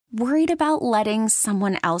Worried about letting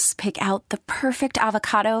someone else pick out the perfect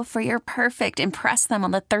avocado for your perfect impress them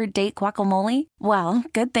on the third date guacamole? Well,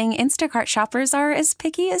 good thing Instacart shoppers are as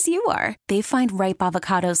picky as you are. They find ripe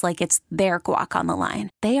avocados like it's their guac on the line.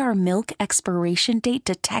 They are milk expiration date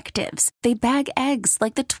detectives. They bag eggs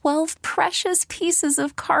like the 12 precious pieces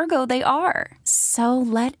of cargo they are. So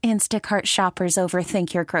let Instacart shoppers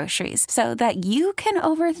overthink your groceries so that you can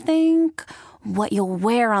overthink what you'll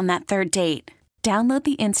wear on that third date. Download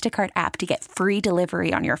the Instacart app to get free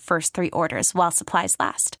delivery on your first 3 orders while supplies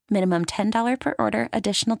last. Minimum $10 per order.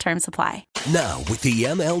 Additional terms apply. Now with the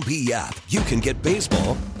MLB app, you can get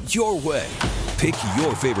baseball your way. Pick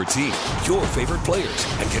your favorite team, your favorite players,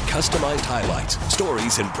 and get customized highlights,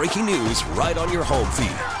 stories, and breaking news right on your home feed.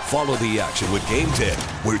 Follow the action with Game 10,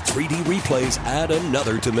 where 3D replays add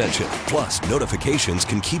another dimension. Plus, notifications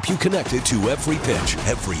can keep you connected to every pitch,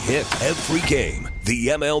 every hit, every game. The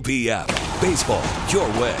MLB app. Baseball your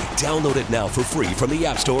way. Download it now for free from the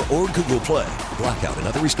App Store or Google Play. Blackout and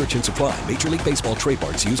other restrictions apply. Major League Baseball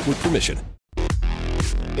trademarks used with permission.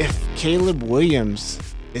 If Caleb Williams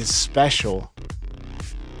is special,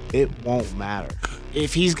 it won't matter.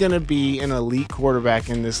 If he's going to be an elite quarterback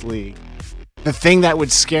in this league, the thing that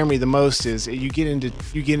would scare me the most is you get into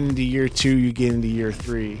year 2, you get into year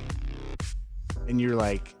 3, and you're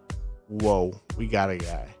like, whoa, we got a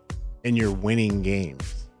guy. And you're winning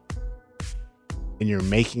games. And you're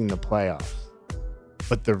making the playoffs.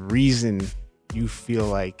 But the reason you feel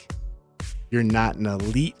like you're not an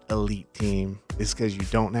elite team is because you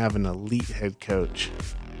don't have an elite head coach.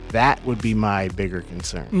 That would be my bigger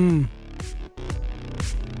concern.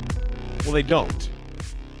 Well, they don't.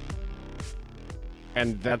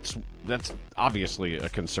 And that's obviously a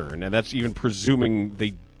concern. And that's even presuming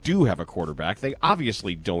they do have a quarterback. They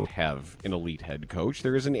obviously don't have an elite head coach.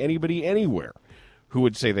 There isn't anybody anywhere who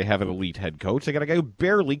would say they have an elite head coach. They got a guy who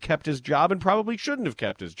barely kept his job and probably shouldn't have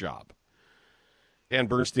kept his job. Dan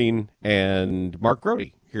Bernstein and Mark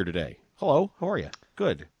Grote here today. Hello, how are you?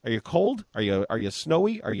 Good. Are you cold? Are you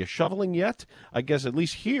snowy? Are you shoveling yet? I guess at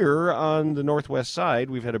least here on the northwest side,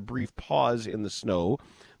 we've had a brief pause in the snow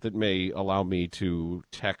that may allow me to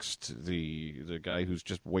text the guy who's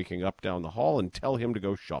just waking up down the hall and tell him to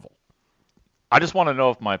go shovel. I just want to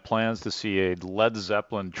know if my plans to see a Led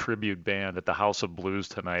Zeppelin tribute band at the House of Blues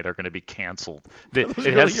tonight are going to be canceled.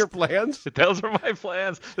 Your plans? Those are my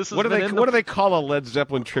plans. What do they call a Led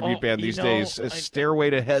Zeppelin tribute band these days? A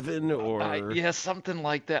Stairway to Heaven, or yeah, something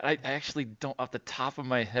like that. I actually don't, off the top of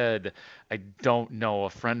my head, I don't know. A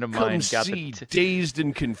friend of mine got Dazed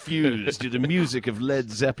and Confused to the music of Led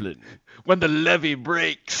Zeppelin. When the levee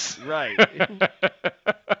breaks. Right.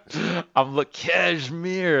 I'm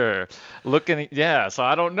Cashmere looking. Yeah, so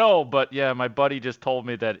I don't know, but yeah, my buddy just told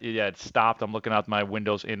me that it stopped. I'm looking out my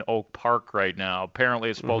windows in Oak Park right now.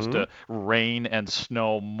 Apparently, it's supposed to rain and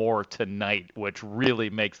snow more tonight, which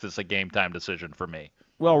really makes this a game time decision for me.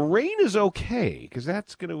 Well, rain is okay because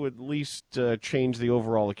that's going to at least change the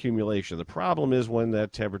overall accumulation. The problem is when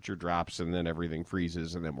that temperature drops and then everything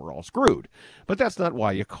freezes and then we're all screwed. But that's not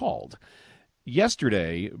why you called.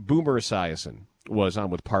 Yesterday, Boomer Esiason was on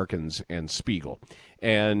with Parkins and Spiegel,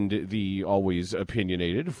 and the always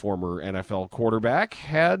opinionated former NFL quarterback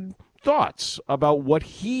had thoughts about what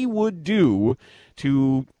he would do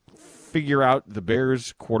to figure out the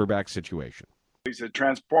Bears' quarterback situation. He's a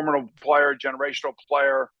transformative player, generational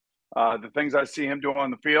player. The things I see him do on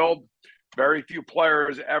the field, very few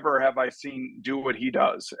players ever have I seen do what he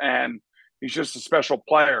does. And he's just a special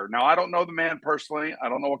player. Now, I don't know the man personally. I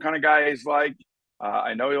don't know what kind of guy he's like.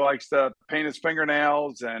 I know he likes to paint his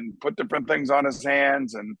fingernails and put different things on his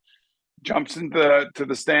hands and jumps into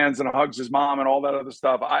the stands and hugs his mom and all that other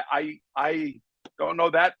stuff. I don't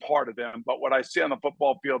know that part of him, but what I see on the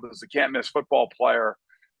football field is a can't-miss football player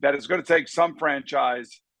that is going to take some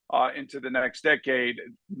franchise into the next decade,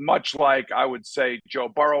 much like I would say Joe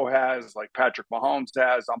Burrow has, like Patrick Mahomes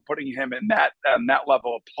has. I'm putting him in that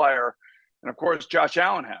level of player. And, of course, Josh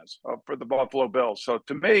Allen has for the Buffalo Bills. So,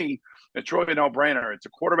 to me, it's really a no-brainer. It's a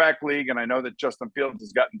quarterback league, and I know that Justin Fields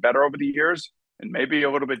has gotten better over the years and maybe a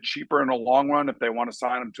little bit cheaper in the long run if they want to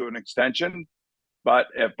sign him to an extension. But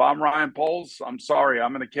if I'm Ryan Poles, I'm sorry.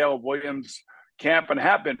 I'm in the Caleb Williams camp and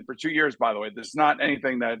have been for 2 years, by the way. This is not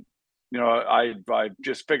anything that, I've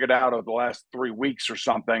just figured out over the last 3 weeks or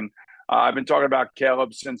something. I've been talking about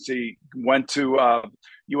Caleb since he went to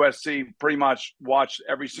USC, pretty much watched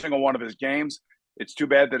every single one of his games. It's too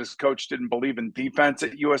bad that his coach didn't believe in defense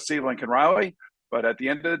at USC, Lincoln Riley. But at the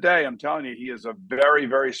end of the day, I'm telling you, he is a very,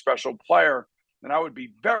 very special player. then I would be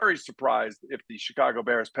very surprised if the Chicago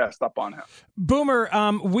Bears passed up on him. Boomer,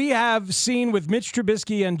 we have seen with Mitch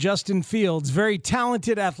Trubisky and Justin Fields, very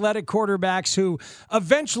talented athletic quarterbacks who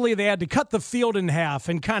eventually they had to cut the field in half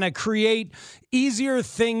and kind of create easier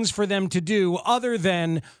things for them to do other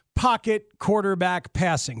than pocket quarterback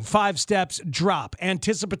passing, 5 steps, drop,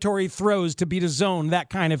 anticipatory throws to beat a zone, that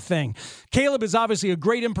kind of thing. Caleb is obviously a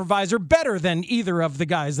great improviser, better than either of the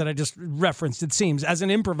guys that I just referenced, it seems, as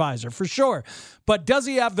an improviser, for sure. But does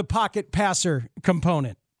he have the pocket passer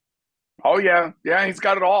component? Oh, yeah. Yeah, he's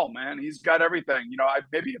got it all, man. He's got everything. You know,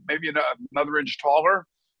 maybe another inch taller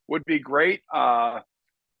would be great. But,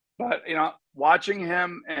 you know, watching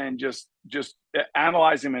him and just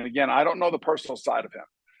analyzing him, and again, I don't know the personal side of him.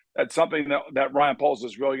 That's something that Ryan Poles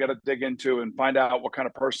has really got to dig into and find out what kind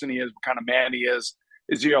of person he is, what kind of man he is.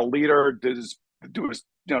 Is he a leader? Do his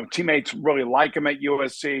teammates really like him at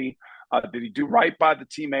USC? Did he do right by the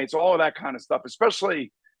teammates? All of that kind of stuff,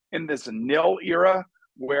 especially in this nil era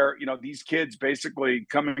where, you know, these kids basically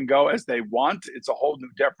come and go as they want. It's a whole new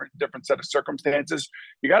different set of circumstances.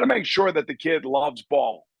 You got to make sure that the kid loves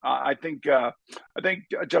ball. I think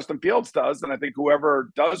Justin Fields does, and I think whoever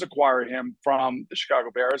does acquire him from the Chicago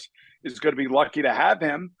Bears is going to be lucky to have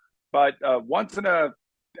him. But once in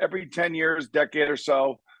every 10 years, decade or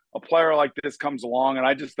so, a player like this comes along, and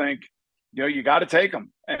I just think, you know, you got to take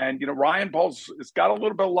him. And, you know, Ryan Poles has got a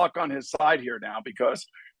little bit of luck on his side here now because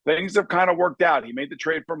things have kind of worked out. He made the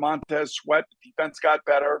trade for Montez Sweat. The defense got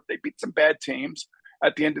better. They beat some bad teams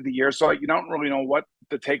at the end of the year. So you don't really know what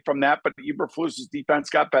to take from that. But Eberflus's defense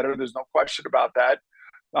got better. There's no question about that.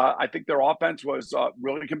 I think their offense was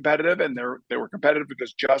really competitive, and they were competitive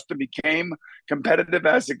because Justin became competitive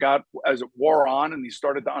as it wore on, and he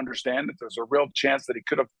started to understand that there's a real chance that he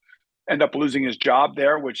could have end up losing his job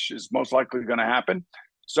there, which is most likely going to happen.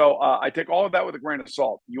 So I take all of that with a grain of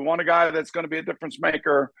salt. You want a guy that's going to be a difference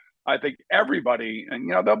maker. I think everybody, and,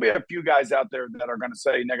 you know, there'll be a few guys out there that are going to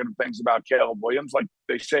say negative things about Caleb Williams, like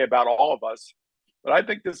they say about all of us. But I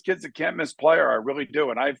think this kid's a can't-miss player. I really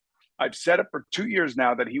do. And I've said it for 2 years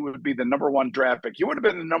now that he would be the number 1 draft pick. He would have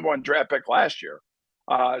been the number 1 draft pick last year.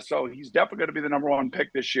 So he's definitely going to be the number 1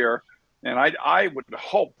 pick this year. And I would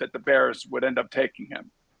hope that the Bears would end up taking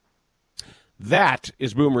him. That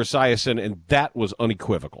is Boomer Esiason, and that was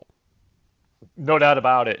unequivocal. No doubt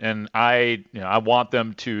about it. And I want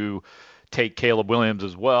them to take Caleb Williams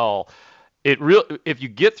as well. If you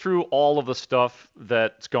get through all of the stuff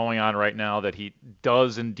that's going on right now, that he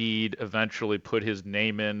does indeed eventually put his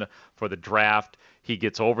name in for the draft, he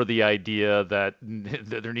gets over the idea that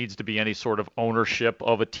there needs to be any sort of ownership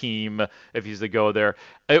of a team if he's to go there.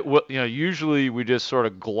 Usually we just sort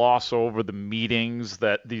of gloss over the meetings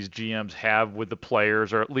that these GMs have with the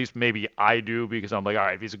players, or at least maybe I do, because I'm like, all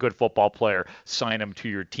right, if he's a good football player, sign him to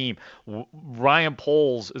your team. Ryan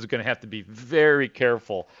Poles is going to have to be very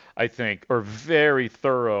careful, I think, or very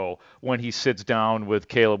thorough when he sits down with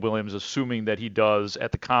Caleb Williams, assuming that he does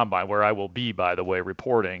at the Combine, where I will be, by the way,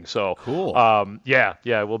 reporting. So cool.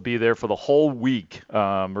 Yeah, we'll be there for the whole week,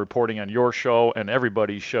 reporting on your show and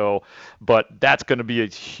everybody's show. But that's going to be a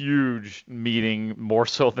huge meeting, more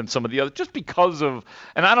so than some of the others, just because of,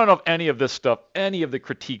 and I don't know if any of this stuff, any of the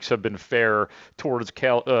critiques have been fair towards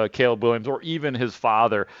Caleb Williams or even his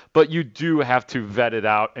father, but you do have to vet it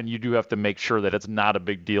out, and you do have to make sure that it's not a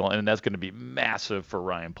big deal, and that's going to be massive for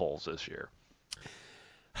Ryan Poles this year.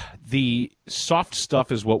 The soft stuff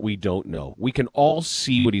is what we don't know. We can all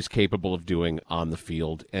see what he's capable of doing on the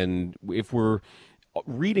field. And if we're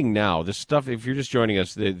reading now, this stuff, if you're just joining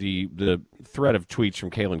us, the thread of tweets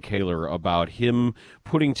from Kalen Kaler about him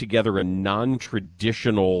putting together a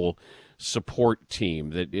non-traditional support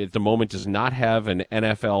team that at the moment does not have an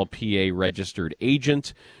NFLPA registered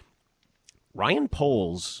agent. Ryan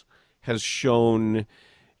Poles has shown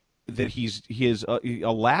that he has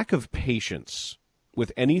a lack of patience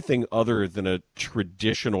with anything other than a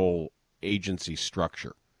traditional agency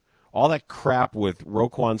structure. All that crap with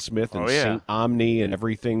Roquan Smith and St. Omni and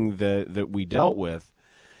everything that we dealt with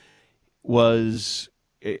was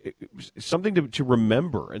something to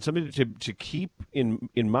remember and something to keep in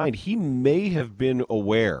mind. He may have been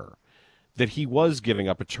aware that he was giving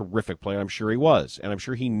up a terrific play. I'm sure he was, and I'm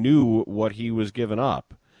sure he knew what he was giving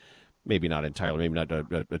up. Maybe not entirely, maybe not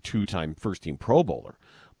a two-time first-team Pro Bowler,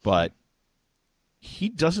 but he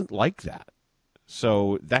doesn't like that.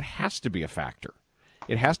 So that has to be a factor.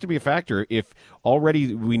 It has to be a factor if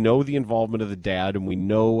already we know the involvement of the dad and we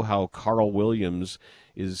know how Carl Williams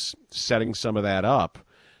is setting some of that up,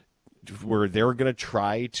 where they're going to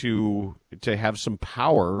try to have some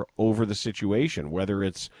power over the situation, whether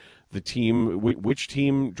it's the team, which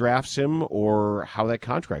team drafts him, or how that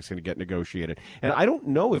contract's going to get negotiated. And I don't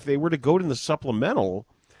know if they were to go to the supplemental,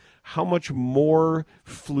 how much more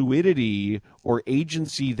fluidity or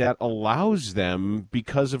agency that allows them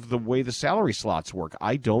because of the way the salary slots work.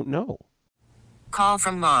 I don't know. Call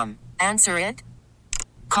from mom. Answer it.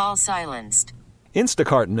 Call silenced.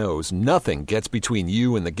 Instacart knows nothing gets between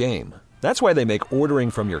you and the game. That's why they make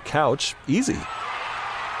ordering from your couch easy.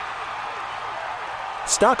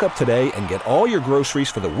 Stock up today and get all your groceries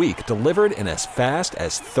for the week delivered in as fast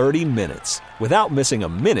as 30 minutes without missing a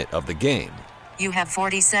minute of the game. You have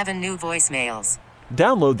 47 new voicemails.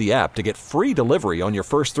 Download the app to get free delivery on your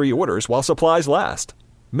first 3 orders while supplies last.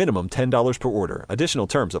 Minimum $10 per order. Additional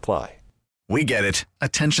terms apply. We get it.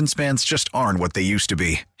 Attention spans just aren't what they used to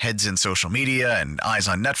be. Heads in social media and eyes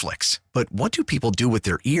on Netflix. But what do people do with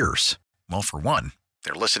their ears? Well, for one,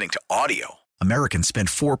 they're listening to audio. Americans spend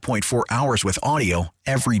 4.4 hours with audio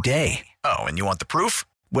every day. Oh, and you want the proof?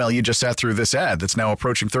 Well, you just sat through this ad that's now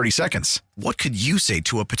approaching 30 seconds. What could you say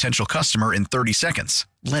to a potential customer in 30 seconds?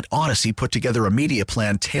 Let Odyssey put together a media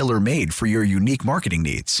plan tailor-made for your unique marketing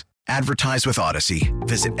needs. Advertise with Odyssey.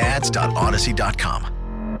 Visit ads.odyssey.com.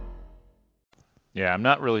 Yeah, I'm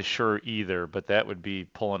not really sure either, but that would be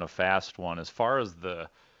pulling a fast one. As far as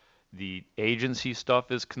the agency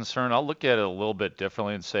stuff is concerned, I'll look at it a little bit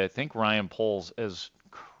differently and say I think Ryan Poles, as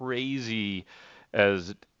crazy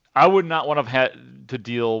as I would not want to have had to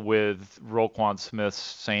deal with Roquan Smith's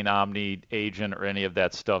St. Omni agent or any of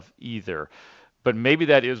that stuff either. But maybe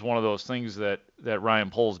that is one of those things that Ryan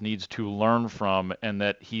Poles needs to learn from, and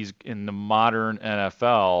that he's in the modern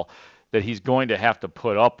NFL that he's going to have to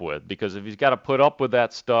put up with, because if he's got to put up with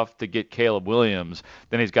that stuff to get Caleb Williams,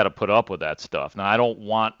 then he's got to put up with that stuff. Now, I don't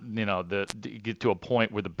want, to get to a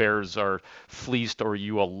point where the Bears are fleeced or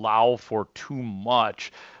you allow for too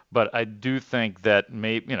much, but I do think that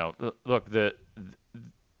maybe, look,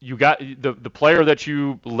 you got the player that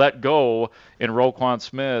you let go in Roquan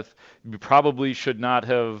Smith, you probably should not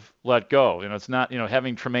have let go. It's not,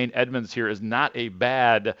 having Tremaine Edmonds here is not a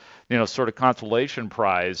bad, sort of consolation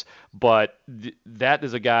prize, but that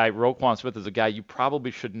is a guy, Roquan Smith is a guy you probably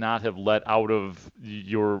should not have let out of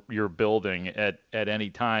your building at any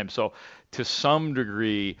time. So to some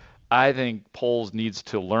degree, I think Poles needs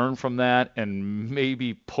to learn from that and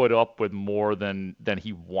maybe put up with more than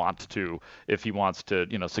he wants to if he wants to,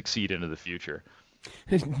 succeed into the future.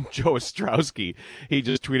 Joe Ostrowski, he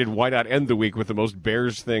just tweeted, "Why not end the week with the most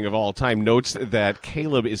Bears thing of all time?" Notes that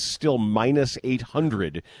Caleb is still minus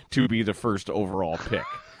 800 to be the first overall pick.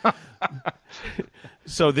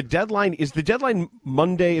 So is the deadline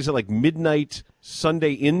Monday? Is it like midnight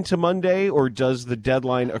Sunday into Monday, or does the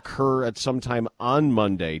deadline occur at some time on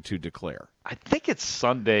Monday to declare? I think it's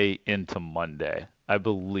Sunday into Monday, I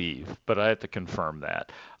believe, but I have to confirm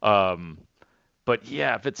that. But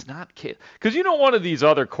yeah, if it's not because one of these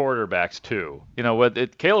other quarterbacks too,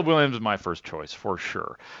 Caleb Williams is my first choice for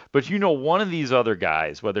sure. But one of these other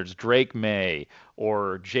guys, whether it's Drake May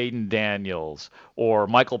or Jaden Daniels or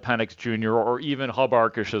Michael Penix Jr. or even Hub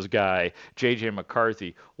Arkish's guy, J.J.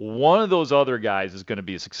 McCarthy, one of those other guys is going to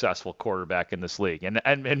be a successful quarterback in this league, and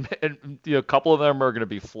a couple of them are going to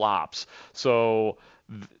be flops. So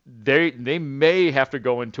they may have to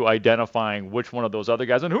go into identifying which one of those other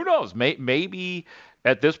guys, and who knows, maybe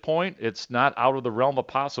at this point it's not out of the realm of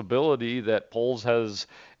possibility that Poles has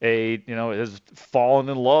fallen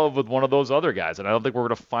in love with one of those other guys, and I don't think we're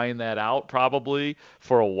going to find that out probably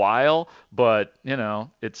for a while, but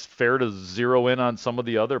it's fair to zero in on some of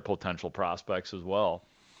the other potential prospects as well.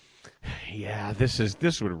 Yeah,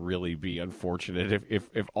 this would really be unfortunate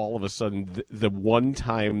if all of a sudden the one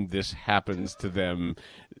time this happens to them,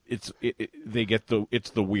 it's the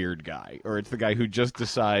weird guy, or it's the guy who just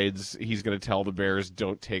decides he's going to tell the Bears,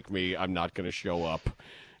 "Don't take me, I'm not going to show up."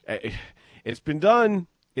 It's been done.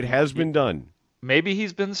 It has been done. Maybe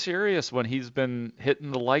he's been serious when he's been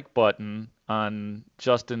hitting the like button on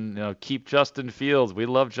Justin. Keep Justin Fields. We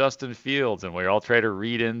love Justin Fields, and we all try to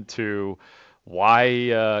read into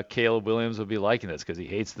why Caleb Williams would be liking this, because he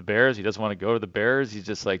hates the Bears. He doesn't want to go to the Bears. He's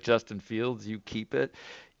just like, Justin Fields, you keep it.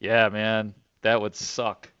 Yeah, man, that would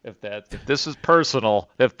suck if this is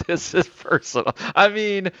personal. If this is personal, I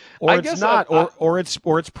mean, or it's not, or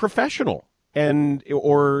it's professional,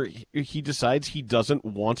 or he decides he doesn't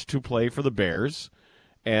want to play for the Bears,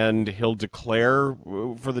 and he'll declare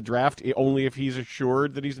for the draft only if he's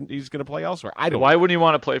assured that he's going to play elsewhere. Why wouldn't he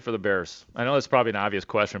want to play for the Bears? I know that's probably an obvious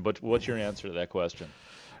question, but what's your answer to that question?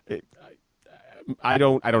 I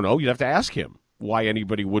don't know. You'd have to ask him why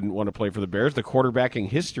anybody wouldn't want to play for the Bears. The quarterbacking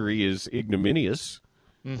history is ignominious.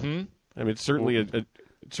 Mm-hmm. I mean, it's certainly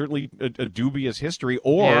certainly a dubious history.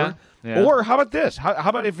 Or Yeah. or how about this? How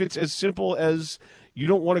about if it's as simple as you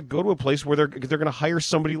don't want to go to a place where they're going to hire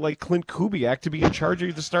somebody like Clint Kubiak to be in charge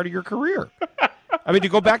at the start of your career? I mean, to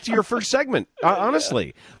go back to your first segment,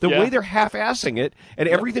 honestly, the way they're half-assing it and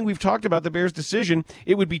everything we've talked about the Bears' decision,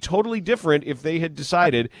 it would be totally different if they had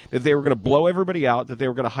decided that they were going to blow everybody out, that they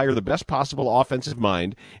were going to hire the best possible offensive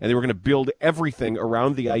mind, and they were going to build everything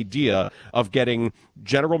around the idea of getting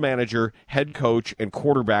general manager, head coach, and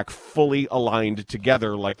quarterback fully aligned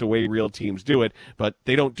together like the way real teams do it, but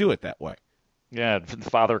they don't do it that way. Yeah,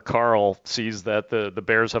 Father Carl sees that the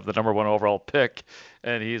Bears have the number 1 overall pick,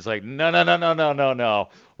 and he's like, no.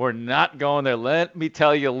 We're not going there. Let me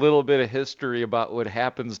tell you a little bit of history about what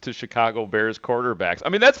happens to Chicago Bears quarterbacks. I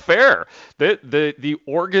mean, that's fair. The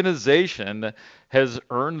organization has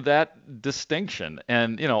earned that distinction.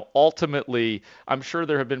 And, ultimately, I'm sure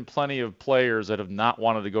there have been plenty of players that have not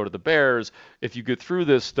wanted to go to the Bears. If you get through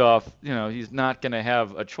this stuff, he's not going to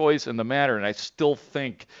have a choice in the matter. And I still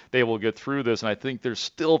think they will get through this. And I think there's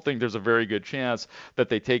a very good chance that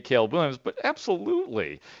they take Caleb Williams. But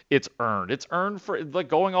absolutely, it's earned. It's earned for like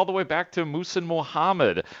going all the way back to Muhsin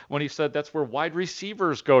Muhammad when he said that's where wide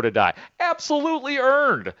receivers go to die. Absolutely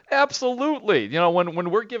earned. Absolutely. When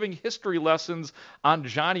we're giving history lessons on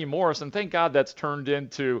Johnny Morris, and thank God that's turned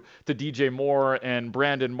into DJ Moore and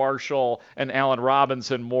Brandon Marshall and Allen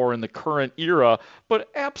Robinson more in the current era. But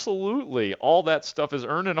absolutely, all that stuff is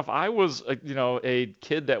earned. And if I was a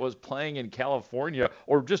kid that was playing in California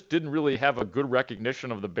or just didn't really have a good recognition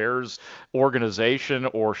of the Bears organization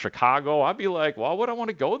or Chicago, I'd be like, well, would I want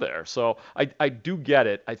to go there? So I do get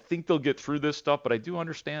it. I think they'll get through this stuff, but I do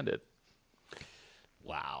understand it.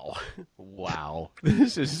 Wow.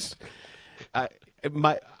 This is I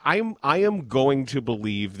am going to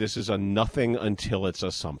believe this is a nothing until it's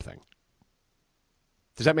a something.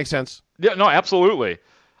 Does that make sense? Yeah, no, absolutely.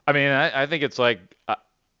 I mean, I think it's like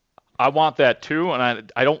I want that too,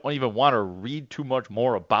 and I don't even want to read too much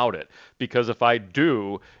more about it, because if I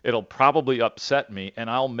do, it'll probably upset me, and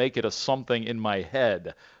I'll make it a something in my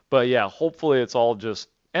head. But yeah, hopefully it's all just,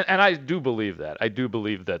 and I do believe that. I do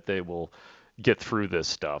believe that they will get through this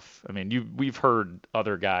stuff. I mean, we've heard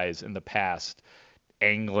other guys in the past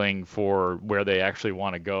angling for where they actually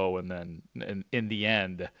want to go, and then in the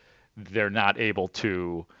end, they're not able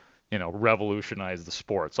to, revolutionize the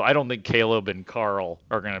sport. So I don't think Caleb and Carl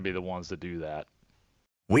are going to be the ones to do that.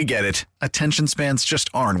 We get it. Attention spans just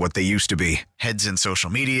aren't what they used to be. Heads in social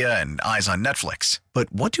media and eyes on Netflix.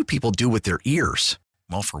 But what do people do with their ears?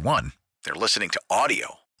 Well, for one, they're listening to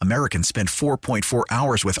audio. Americans spend 4.4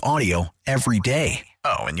 hours with audio every day.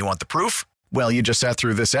 Oh, and you want the proof? Well, you just sat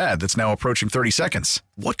through this ad that's now approaching 30 seconds.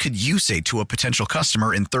 What could you say to a potential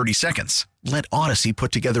customer in 30 seconds? Let Odyssey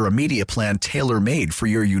put together a media plan tailor-made for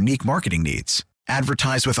your unique marketing needs.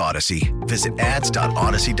 Advertise with Odyssey. Visit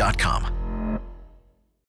ads.odyssey.com.